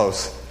it was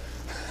close.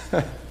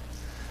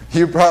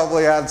 You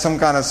probably had some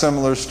kind of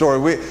similar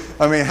story.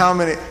 How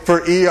many,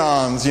 for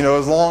eons,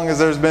 as long as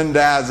there's been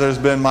dads, there's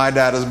been my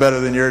dad is better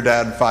than your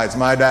dad fights.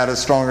 My dad is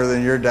stronger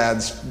than your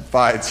dad's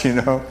fights,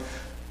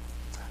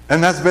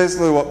 And that's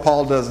basically what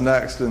Paul does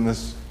next in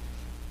this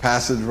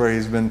passage where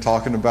he's been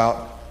talking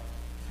about,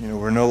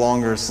 we're no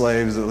longer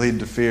slaves that lead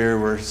to fear.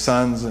 We're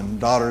sons and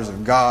daughters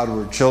of God.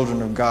 We're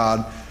children of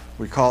God.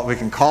 We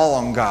can call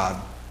on God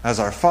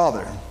as our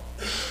Father.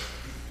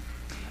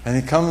 And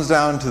he comes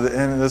down to the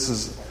end.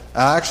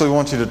 I actually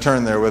want you to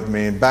turn there with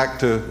me, back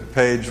to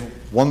page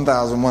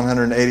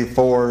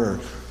 1184.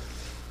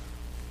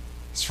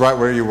 It's right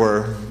where you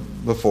were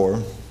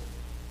before.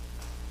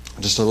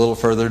 Just a little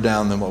further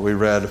down than what we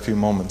read a few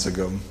moments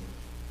ago.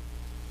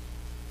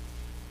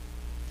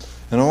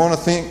 And I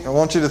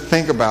want you to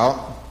think about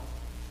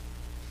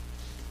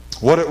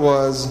what it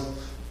was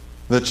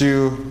that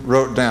you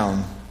wrote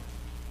down.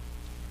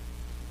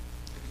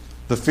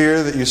 The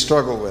fear that you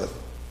struggle with.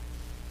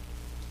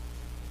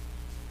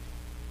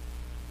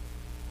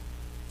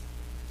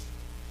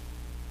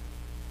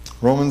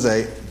 Romans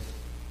 8.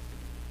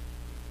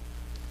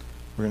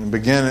 We're going to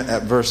begin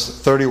at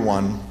verse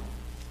 31.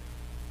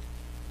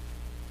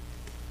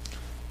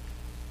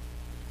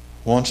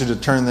 I want you to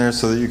turn there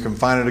so that you can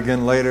find it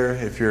again later.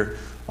 If you're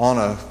on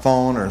a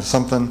phone or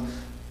something,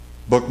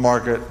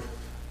 bookmark it,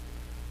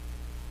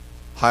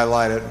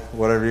 highlight it,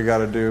 whatever you got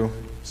to do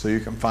so you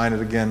can find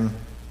it again.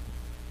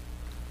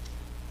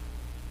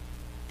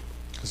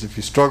 Because if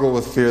you struggle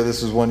with fear,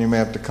 this is one you may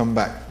have to come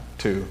back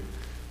to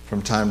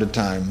from time to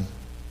time.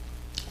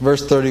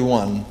 Verse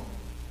 31.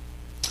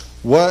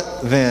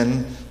 What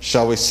then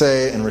shall we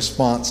say in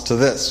response to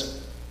this?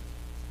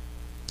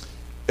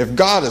 If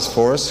God is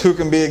for us, who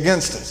can be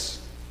against us?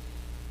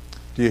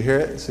 Do you hear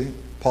it? See,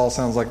 Paul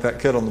sounds like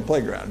that kid on the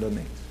playground, doesn't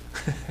he?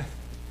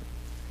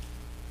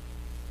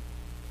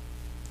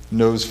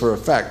 Knows for a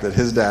fact that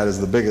his dad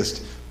is the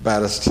biggest,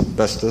 baddest,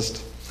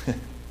 bestest.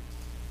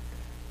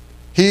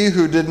 He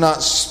who did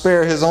not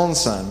spare his own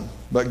son,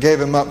 but gave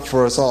him up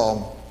for us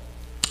all,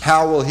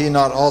 how will he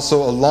not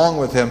also along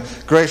with him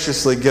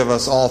graciously give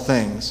us all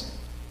things?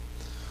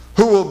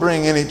 Who will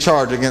bring any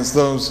charge against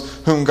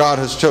those whom God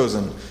has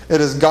chosen?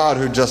 It is God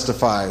who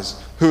justifies.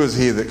 Who is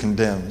he that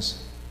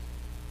condemns?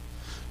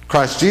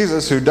 Christ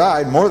Jesus, who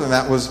died, more than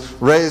that, was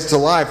raised to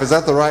life, is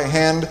at the right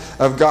hand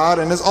of God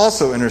and is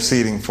also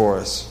interceding for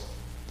us.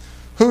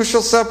 Who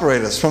shall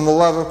separate us from the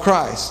love of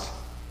Christ?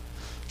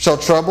 Shall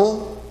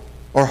trouble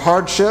or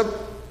hardship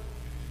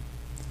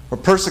or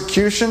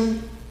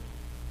persecution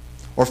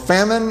or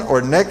famine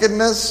or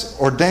nakedness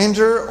or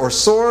danger or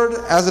sword,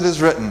 as it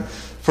is written,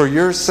 for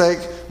your sake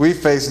we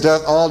face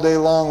death all day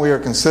long. We are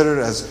considered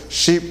as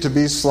sheep to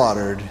be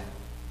slaughtered.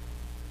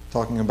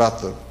 Talking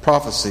about the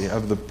prophecy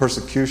of the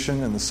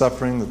persecution and the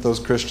suffering that those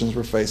Christians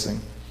were facing.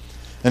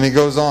 And he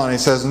goes on, he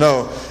says,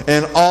 no,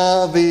 in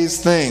all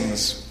these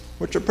things,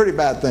 which are pretty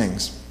bad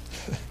things,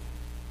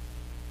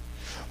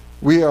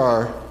 we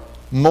are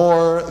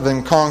more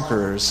than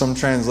conquerors. Some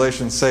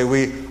translations say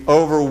we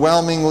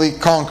overwhelmingly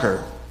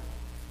conquer.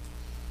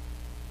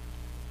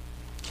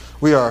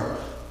 We are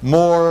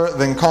more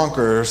than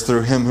conquerors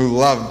through him who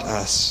loved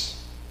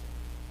us.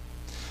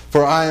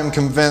 For I am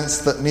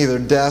convinced that neither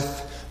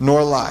death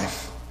nor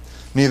life,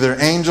 neither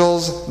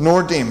angels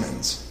nor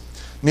demons,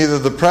 neither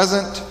the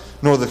present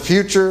nor the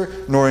future,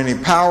 nor any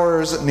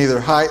powers, neither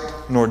height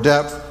nor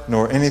depth,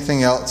 nor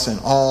anything else in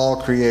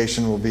all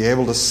creation will be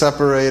able to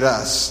separate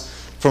us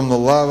from the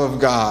love of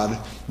God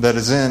that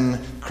is in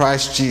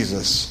Christ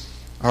Jesus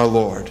our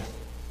Lord.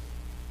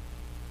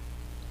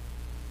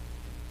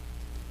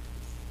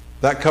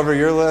 That cover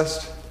your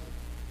list?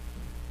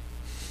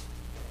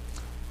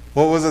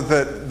 What was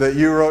it that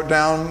you wrote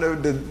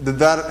down? Did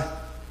that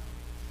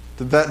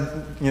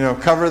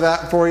cover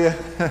that for you?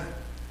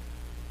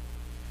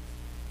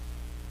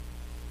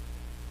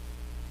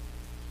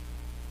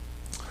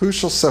 Who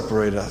shall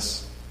separate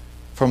us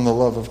from the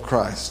love of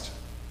Christ?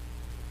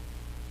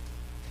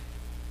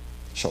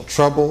 Shall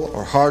trouble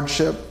or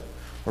hardship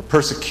or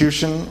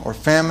persecution or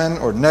famine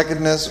or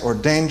nakedness or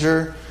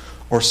danger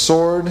or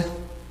sword?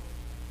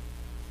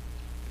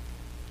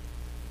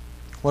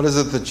 What is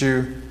it that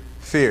you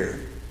fear?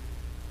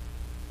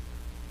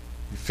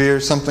 You fear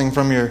something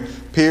from your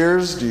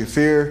peers? Do you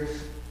fear,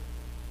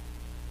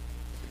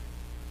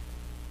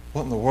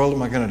 what in the world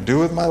am I going to do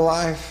with my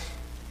life?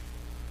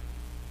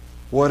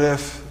 What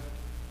if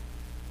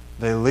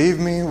they leave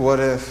me? What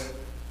if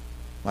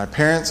my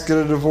parents get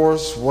a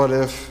divorce? What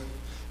if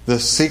the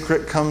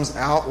secret comes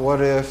out?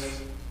 What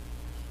if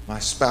my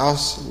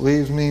spouse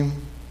leaves me?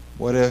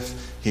 What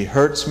if he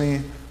hurts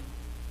me?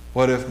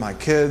 What if my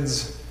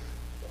kids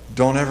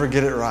don't ever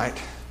get it right?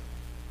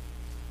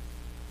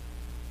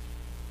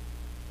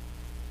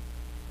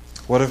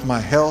 What if my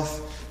health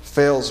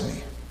fails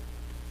me?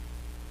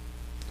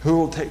 Who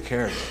will take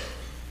care of it?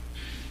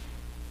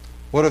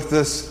 What if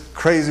this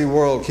crazy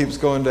world keeps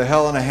going to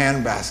hell in a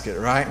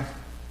handbasket, right?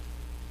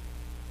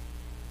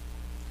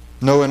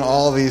 No, in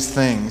all these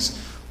things,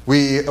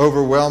 we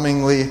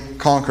overwhelmingly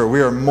conquer.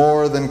 We are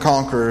more than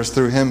conquerors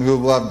through him who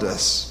loved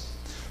us.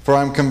 For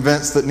I am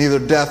convinced that neither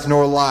death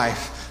nor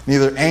life,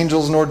 neither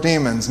angels nor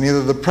demons,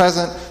 neither the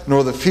present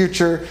nor the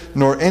future,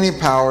 nor any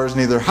powers,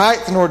 neither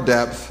height nor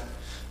depth,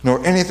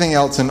 nor anything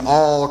else in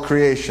all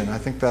creation, I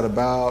think that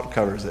about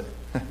covers it,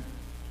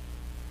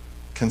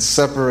 can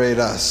separate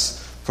us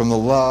from the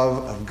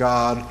love of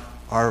God,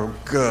 our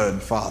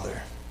good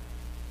Father,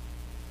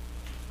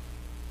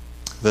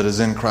 that is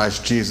in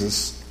Christ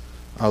Jesus,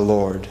 our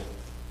Lord.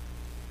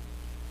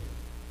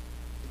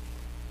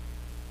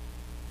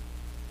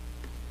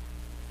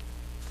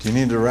 Do you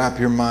need to wrap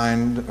your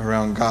mind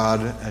around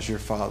God as your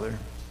Father?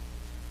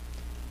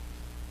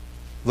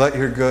 Let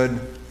your good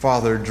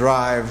Father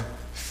drive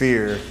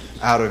fear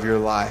out of your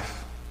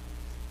life.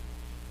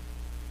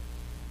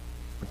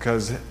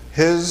 Because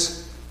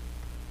his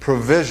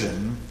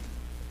provision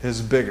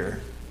is bigger.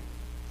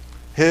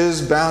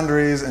 His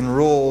boundaries and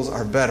rules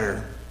are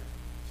better.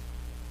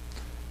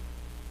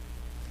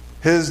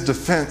 His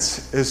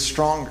defense is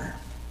stronger.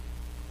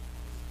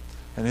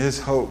 And his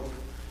hope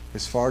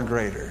is far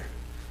greater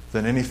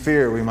than any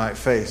fear we might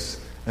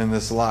face in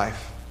this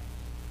life.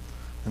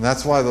 And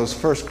that's why those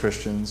first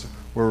Christians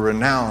were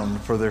renowned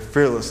for their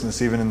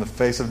fearlessness even in the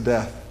face of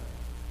death.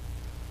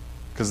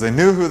 Because they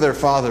knew who their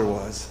Father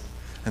was,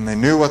 and they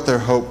knew what their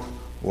hope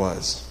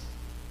was.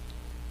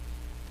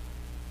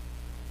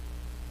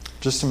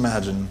 Just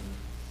imagine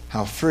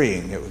how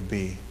freeing it would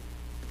be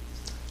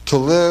to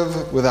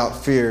live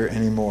without fear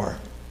anymore.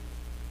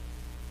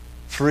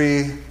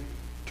 Free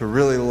to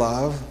really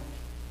love.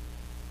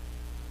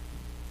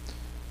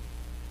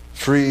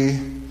 Free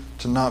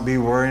to not be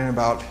worrying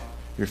about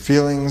your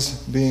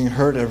feelings being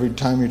hurt every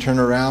time you turn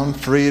around.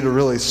 Free to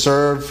really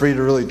serve. Free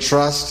to really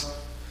trust.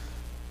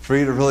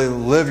 Free to really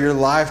live your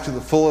life to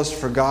the fullest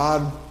for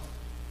God.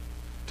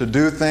 To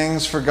do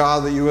things for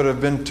God that you would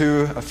have been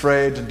too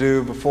afraid to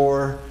do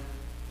before.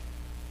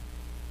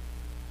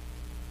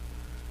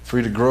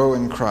 Free to grow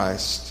in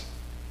Christ.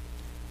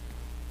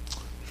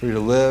 Free to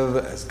live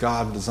as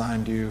God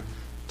designed you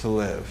to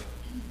live.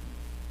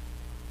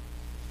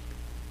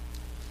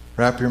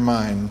 Wrap your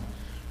mind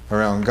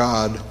around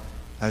God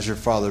as your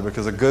Father,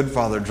 because a good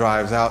Father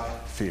drives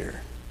out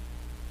fear.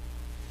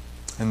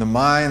 And the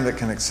mind that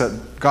can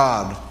accept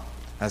God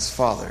as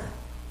Father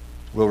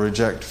will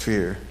reject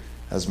fear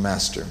as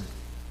Master.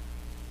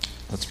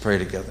 Let's pray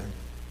together.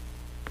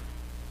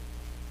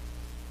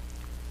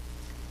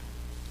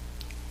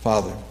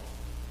 Father,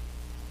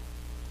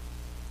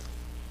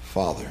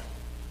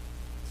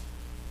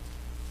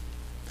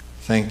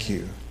 Thank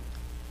you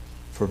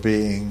for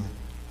being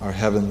our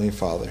Heavenly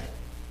Father.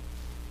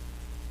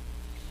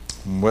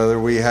 And whether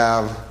we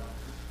have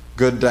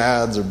good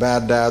dads or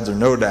bad dads or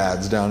no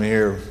dads down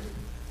here,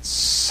 it's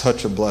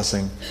such a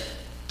blessing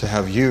to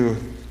have you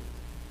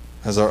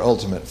as our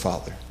ultimate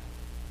Father.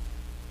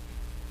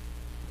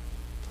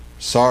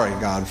 Sorry,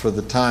 God, for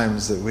the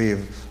times that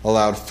we've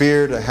allowed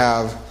fear to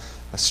have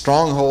a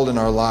stronghold in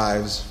our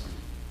lives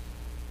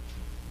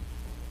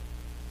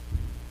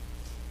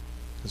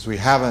because we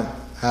haven't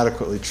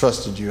adequately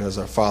trusted you as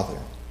our Father.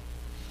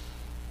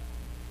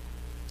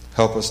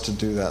 Help us to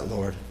do that,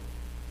 Lord.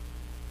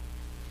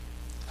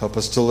 Help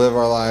us to live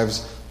our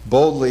lives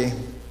boldly,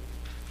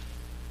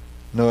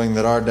 knowing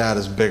that our dad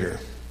is bigger,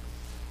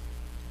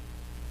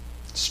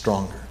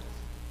 stronger,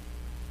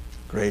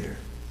 greater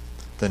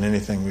than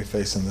anything we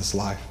face in this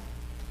life.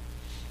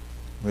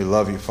 We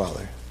love you,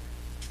 Father.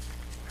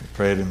 We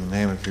pray it in the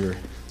name of your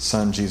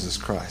Son, Jesus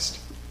Christ.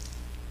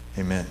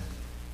 Amen.